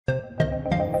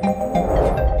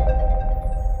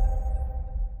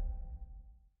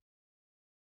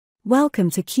Welcome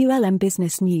to QLM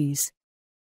Business News.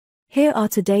 Here are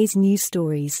today's news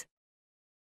stories.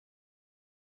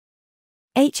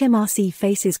 HMRC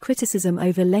faces criticism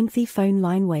over lengthy phone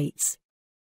line waits.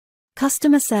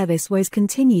 Customer service woes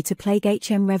continue to plague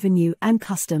HM Revenue and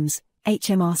Customs,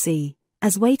 HMRC,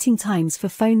 as waiting times for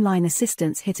phone line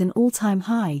assistance hit an all-time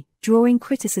high, drawing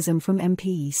criticism from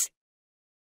MPs.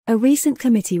 A recent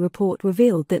committee report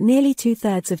revealed that nearly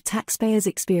two-thirds of taxpayers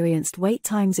experienced wait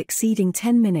times exceeding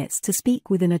 10 minutes to speak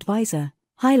with an advisor,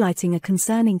 highlighting a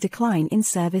concerning decline in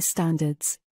service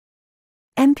standards.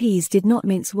 MPs did not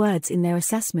mince words in their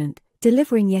assessment,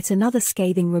 delivering yet another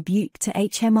scathing rebuke to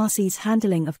HMRC's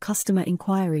handling of customer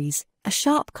inquiries, a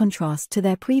sharp contrast to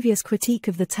their previous critique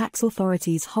of the tax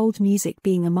authority's hold music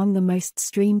being among the most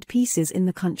streamed pieces in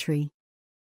the country.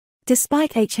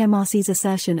 Despite HMRC's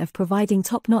assertion of providing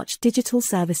top-notch digital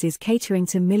services catering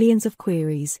to millions of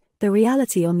queries, the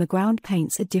reality on the ground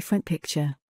paints a different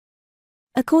picture.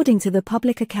 According to the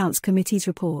Public Accounts Committee's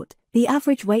report, the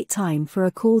average wait time for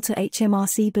a call to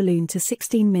HMRC ballooned to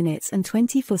 16 minutes and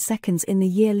 24 seconds in the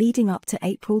year leading up to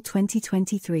April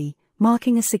 2023,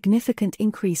 marking a significant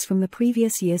increase from the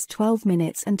previous year's 12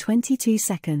 minutes and 22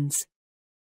 seconds.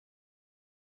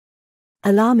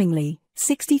 Alarmingly,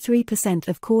 63%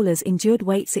 of callers endured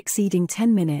waits exceeding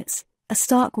 10 minutes, a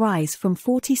stark rise from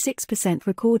 46%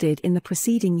 recorded in the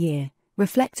preceding year,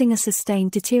 reflecting a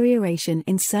sustained deterioration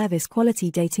in service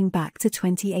quality dating back to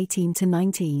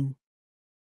 2018-19.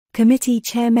 Committee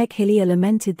Chair Meg Hillier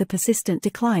lamented the persistent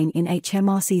decline in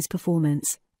HMRC's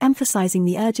performance, emphasizing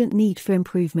the urgent need for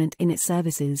improvement in its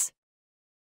services.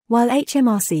 While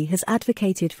HMRC has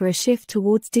advocated for a shift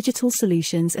towards digital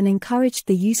solutions and encouraged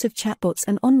the use of chatbots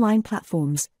and online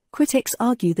platforms, critics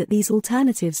argue that these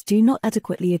alternatives do not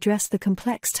adequately address the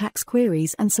complex tax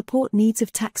queries and support needs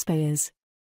of taxpayers.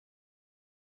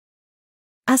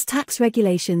 As tax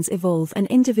regulations evolve and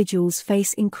individuals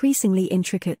face increasingly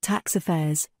intricate tax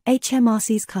affairs,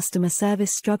 HMRC's customer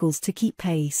service struggles to keep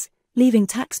pace, leaving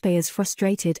taxpayers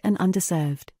frustrated and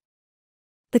underserved.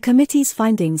 The committee's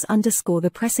findings underscore the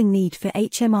pressing need for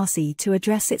HMRC to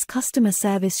address its customer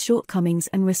service shortcomings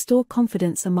and restore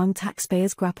confidence among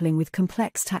taxpayers grappling with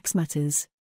complex tax matters.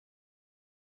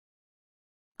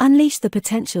 Unleash the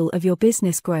potential of your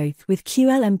business growth with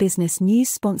QLM Business News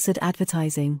sponsored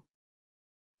advertising.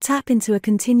 Tap into a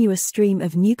continuous stream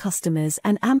of new customers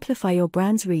and amplify your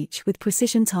brand's reach with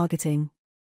precision targeting.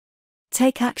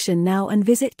 Take action now and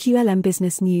visit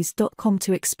qlmbusinessnews.com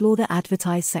to explore the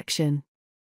Advertise section.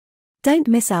 Don't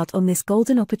miss out on this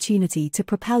golden opportunity to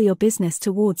propel your business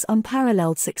towards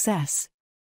unparalleled success.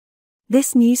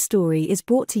 This news story is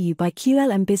brought to you by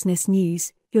QLM Business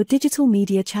News, your digital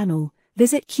media channel.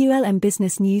 Visit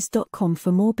qlmbusinessnews.com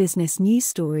for more business news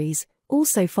stories.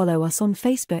 Also follow us on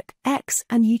Facebook, X,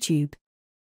 and YouTube.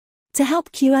 To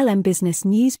help QLM Business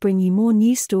News bring you more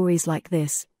news stories like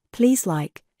this, please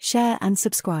like, share and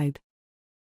subscribe.